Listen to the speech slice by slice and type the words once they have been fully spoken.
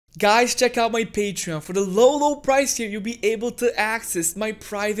Guys, check out my Patreon. For the low price here, you'll be able to access my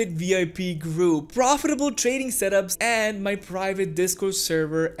private VIP group, profitable trading setups, and my private Discord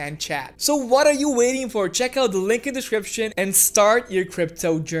server and chat. So what are you waiting for? Check out the link in the description and start your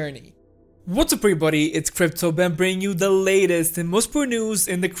crypto journey. What's up everybody, it's CryptoBen bringing you the latest and most important news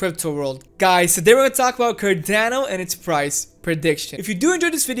in the crypto world. Guys, today we're going to talk about Cardano and its price prediction. If you do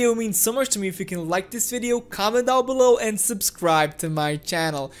enjoy this video, it means so much to me if you can like this video, comment down below, and subscribe to my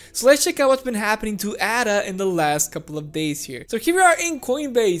channel. So let's check out what's been happening to ADA in the last couple of days here. So here we are in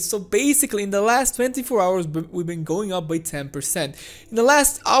Coinbase. So basically in the last 24 hours, we've been going up by 10%. In the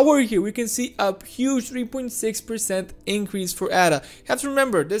last hour here, we can see a huge 3.6% increase for ADA. You have to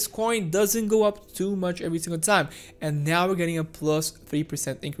remember, this coin doesn't go up too much every single time. And now we're getting a plus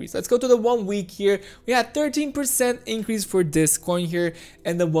 3% increase. Let's go to the 1 week here. We had 13% increase for this coin here,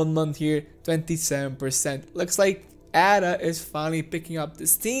 and the 1 month here 27%. Looks like ADA is finally picking up the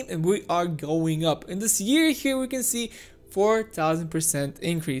steam and we are going up. In this year here we can see 4,000%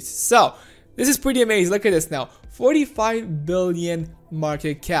 increase. So this is pretty amazing. Look at this now, 45 billion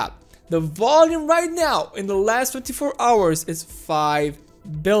market cap. The volume right now in the last 24 hours is 5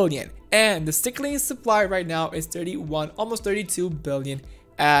 billion, and the stickling supply right now is 31, almost 32 billion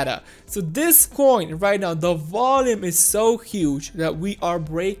ADA. So this coin right now, the volume is so huge that we are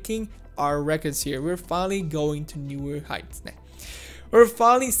breaking our records here. We're finally going to newer heights now. We're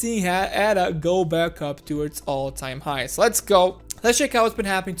finally seeing ADA go back up to its all-time high. So let's go. Let's check out what's been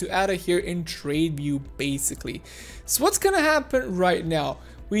happening to ADA here in TradeView basically. So what's gonna happen right now?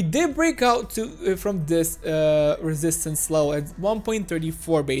 We did break out from this resistance level at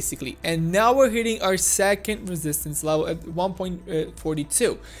 1.34 basically, and now we're hitting our second resistance level at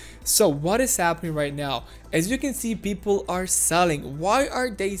 1.42. So what is happening right now? As you can see, people are selling. Why are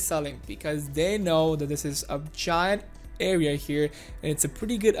they selling? Because they know that this is a giant area here and it's a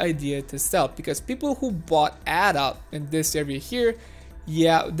pretty good idea to sell, because people who bought ADA in this area here,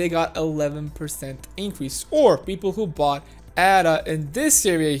 yeah, they got 11% increase, or people who bought ADA in this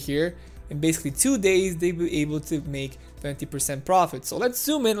area here in basically 2 days, they will be able to make 20% profit. So let's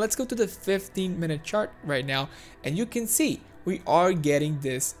zoom in, let's go to the 15-minute chart right now, and you can see we are getting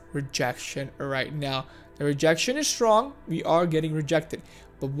this rejection right now. The rejection is strong, we are getting rejected.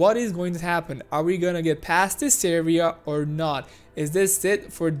 But what is going to happen? Are we gonna get past this area or not? Is this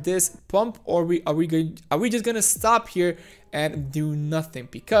it for this pump, or are we just gonna stop here and do nothing?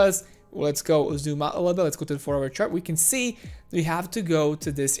 Because let's go zoom out a little bit. Let's go to the 4-hour chart. We can see we have to go to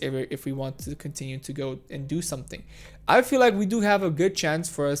this area if we want to continue to go and do something. I feel like we do have a good chance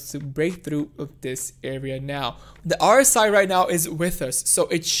for us to break through of this area now. The RSI right now is with us, so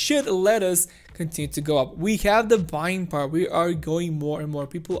it should let us continue to go up. We have the buying power. We are going more and more.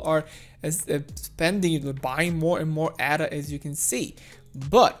 People are spending, buying more and more ADA, as you can see.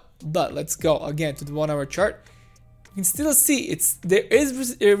 But let's go again to the 1-hour chart. You can still see there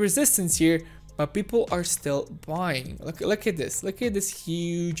is resistance here, but people are still buying. Look at this. Look at this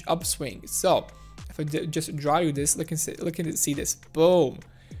huge upswing. So if I just draw you this, look and see this. Boom.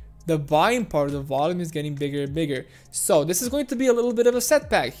 The buying part of the volume is getting bigger and bigger. So this is going to be a little bit of a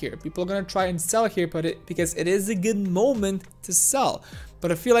setback here. People are going to try and sell here, because it is a good moment to sell.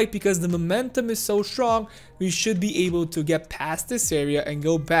 But I feel like because the momentum is so strong, we should be able to get past this area and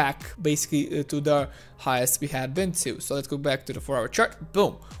go back basically to the highest we had been to. So let's go back to the 4-hour chart.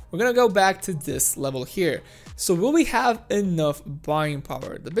 Boom. We're going to go back to this level here. So will we have enough buying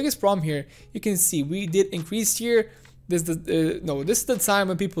power? The biggest problem here, you can see we did increase here. This is the time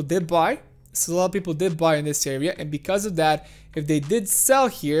when people did buy. So a lot of people did buy in this area, and because of that, if they did sell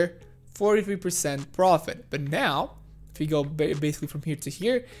here, 43% profit. But now if you go basically from here to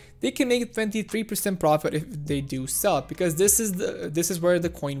here, they can make 23% profit if they do sell it, because this is where the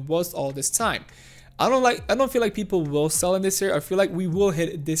coin was all this time. I don't feel like people will sell in this area. I feel like we will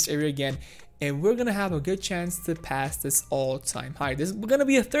hit this area again, and we're gonna have a good chance to pass this all-time high. This is gonna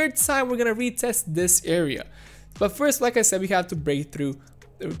be a third time we're gonna retest this area. But first, like I said, we have to break through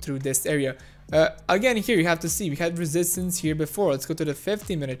this area. Again, here you have to see we had resistance here before. Let's go to the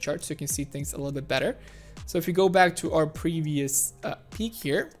 15-minute chart so you can see things a little bit better. So if you go back to our previous peak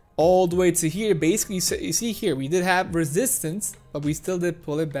here, all the way to here, basically you see here we did have resistance, but we still did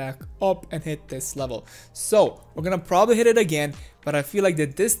pull it back up and hit this level. So we're gonna probably hit it again, but I feel like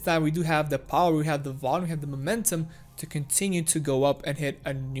that this time we do have the power, we have the volume, we have the momentum to continue to go up and hit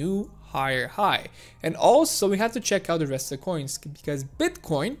a new higher high. And also we have to check out the rest of the coins, because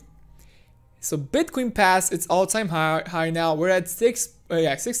Bitcoin passed its all-time high now. We're at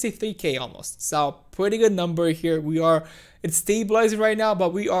 63k almost. So pretty good number here. It's stabilizing right now,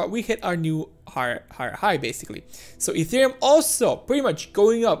 but we hit our new higher high basically. So Ethereum also pretty much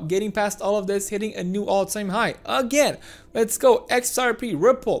going up, getting past all of this, hitting a new all-time high again. Let's go. XRP,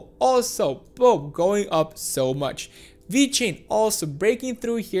 Ripple also boom, going up so much. VeChain also breaking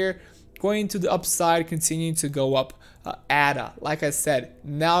through here, going to the upside, continuing to go up. ADA, like I said,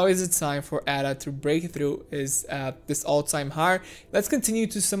 now is the time for ADA to break through this all-time high. Let's continue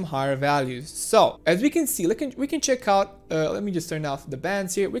to some higher values. So as we can see, we can check out. Let me just turn off the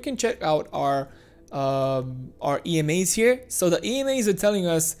bands here. We can check out our EMAs here. So the EMAs are telling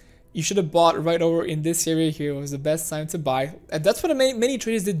us you should have bought right over in this area here. It was the best time to buy, and that's what many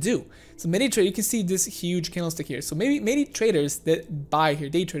traders did do. So many traders, you can see this huge candlestick here. So maybe many traders that buy here,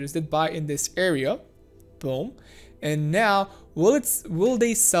 day traders that buy in this area. Boom. And now will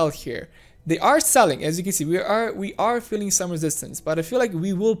they sell here? They are selling. As you can see, we are feeling some resistance, but I feel like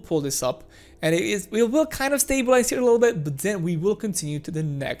we will pull this up, and we will kind of stabilize here a little bit, but then we will continue to the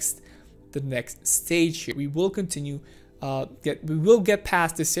next stage here. We will continue we will get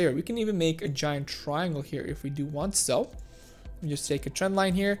past this area. We can even make a giant triangle here if we do want so. Let me just take a trend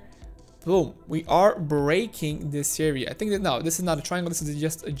line here. Boom, we are breaking this area. I think that no, this is not a triangle, this is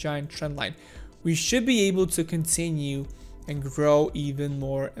just a giant trend line. We should be able to continue and grow even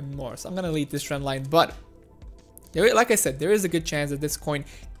more and more. So I'm gonna leave this trend line, but like I said, there is a good chance that this coin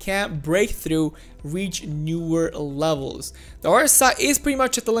can break through, reach newer levels. The RSI is pretty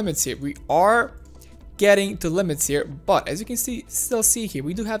much at the limits here. We are getting to limits here, but as you can still see here,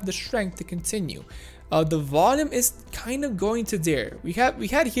 we do have the strength to continue. The volume is kind of going to there. We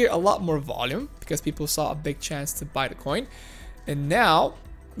had here a lot more volume because people saw a big chance to buy the coin, and now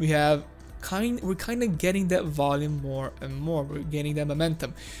we're kind of getting that volume more and more. We're getting that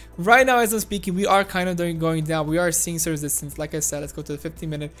momentum. Right now, as I'm speaking, we are kind of going down. We are seeing some resistance. Like I said, let's go to the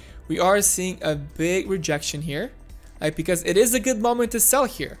 15-minute. We are seeing a big rejection here, like, because it is a good moment to sell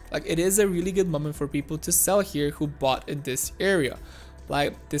here. Like, it is a really good moment for people to sell here who bought in this area.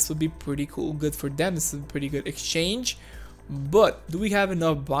 Like, this would be pretty cool, good for them. This is a pretty good exchange, but do we have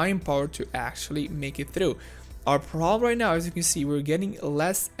enough buying power to actually make it through? Our problem right now, as you can see, we're getting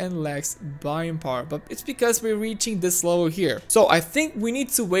less and less buying power, but it's because we're reaching this level here. So I think we need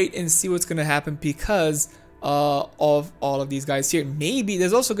to wait and see what's gonna happen because of all of these guys here. Maybe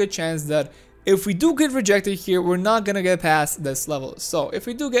there's also a good chance that if we do get rejected here, we're not gonna get past this level. So if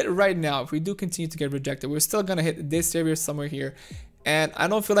we do get right now, if we do continue to get rejected, we're still gonna hit this area somewhere here. And I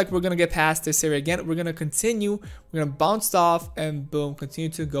don't feel like we're gonna get past this area again. We're gonna continue, we're gonna bounce off and boom,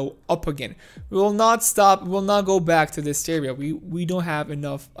 continue to go up again. We will not stop, we will not go back to this area. We don't have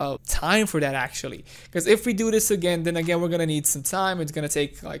enough time for that actually, because if we do this again, then again we're gonna need some time. It's gonna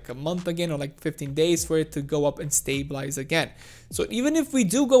take like a month again or like 15 days for it to go up and stabilize again. So even if we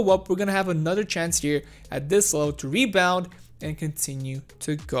do go up, we're gonna have another chance here at this level to rebound and continue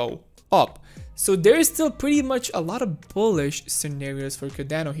to go up. So there is still pretty much a lot of bullish scenarios for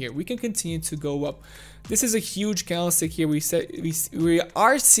Cardano here. We can continue to go up. This is a huge candlestick here. We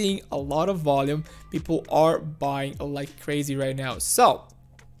are seeing a lot of volume. People are buying like crazy right now. So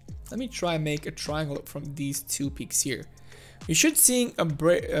let me try and make a triangle from these two peaks here. We should seeing a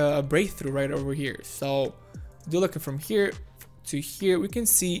breakthrough right over here. So do looking from here to here, we can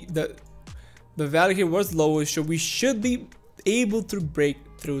see that the value here was lowest, so we should be able to break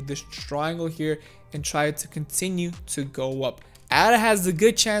through this triangle here and try to continue to go up. ADA has a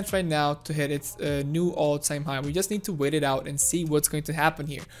good chance right now to hit its new all-time high. We just need to wait it out and see what's going to happen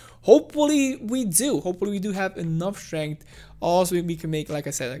here. Hopefully we do. Hopefully we do have enough strength. Also, we can make, like I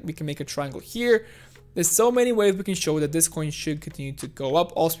said, like we can make a triangle here. There's so many ways we can show that this coin should continue to go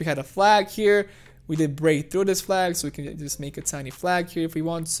up. Also, we had a flag here. We did break through this flag, so we can just make a tiny flag here if we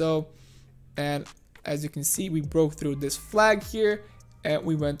want so. And as you can see, we broke through this flag here and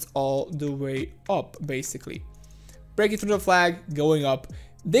we went all the way up, basically. Breaking through the flag, going up.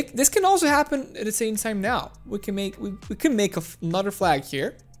 This can also happen at the same time now. We can make another flag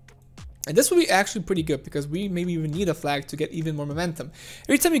here. And this will be actually pretty good because we maybe even need a flag to get even more momentum.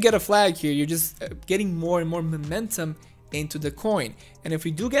 Every time you get a flag here, you're just getting more and more momentum into the coin. And if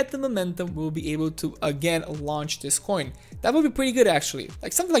we do get the momentum, we'll be able to again launch this coin. That would be pretty good actually.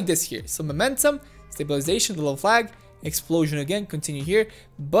 Like something like this here. So momentum, stabilization, the little flag, explosion again, continue here.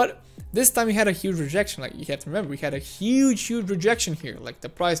 But this time we had a huge rejection. Like you have to remember, we had a huge rejection here. Like the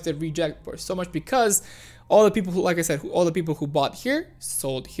price did reject for so much because all the people who, like I said, all the people who bought here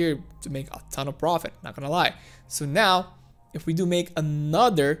sold here to make a ton of profit, not gonna lie. So now if we do make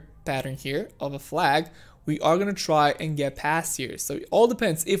another pattern here of a flag, we are gonna try and get past here. So it all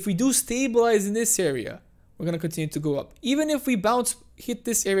depends. If we do stabilize in this area, we're gonna continue to go up. Even if we hit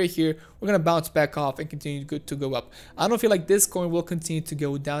this area here, we're gonna bounce back off and continue to go up. I don't feel like this coin will continue to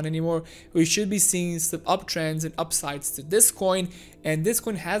go down anymore. We should be seeing some uptrends and upsides to this coin, and this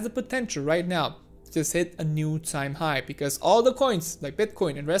coin has the potential right now to just hit a new time high, because all the coins like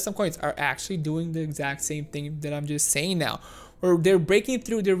Bitcoin and rest of coins are actually doing the exact same thing that I'm just saying now, where they're breaking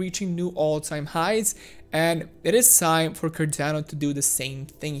through, they're reaching new all-time highs, and it is time for Cardano to do the same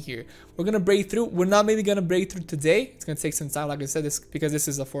thing here. We're gonna break through. We're not maybe gonna break through today. It's gonna take some time, like I said, because this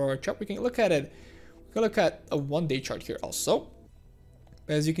is a 4-hour chart. We can look at it. We can look at a 1-day chart here also.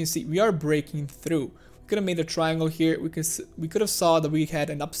 But as you can see, we are breaking through. We could have made a triangle here. We could have saw that we had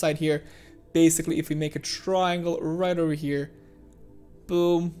an upside here. Basically, if we make a triangle right over here,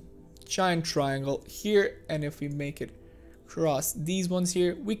 boom, giant triangle here, and if we make it cross these ones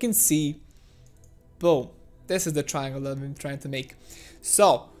here, we can see, boom, this is the triangle that I've been trying to make.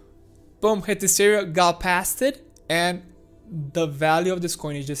 So boom, hit this area, got past it, and the value of this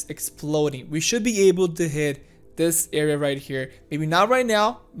coin is just exploding. We should be able to hit this area right here. Maybe not right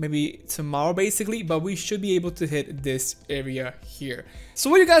now, maybe tomorrow basically, but we should be able to hit this area here. So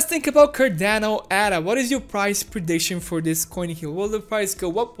what do you guys think about Cardano ADA? What is your price prediction for this coin here? Will the price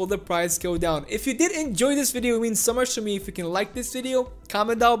go up? Will the price go down? If you did enjoy this video, it means so much to me. If you can like this video,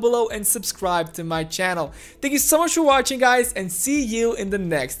 comment down below and subscribe to my channel. Thank you so much for watching, guys, and see you in the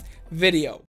next video.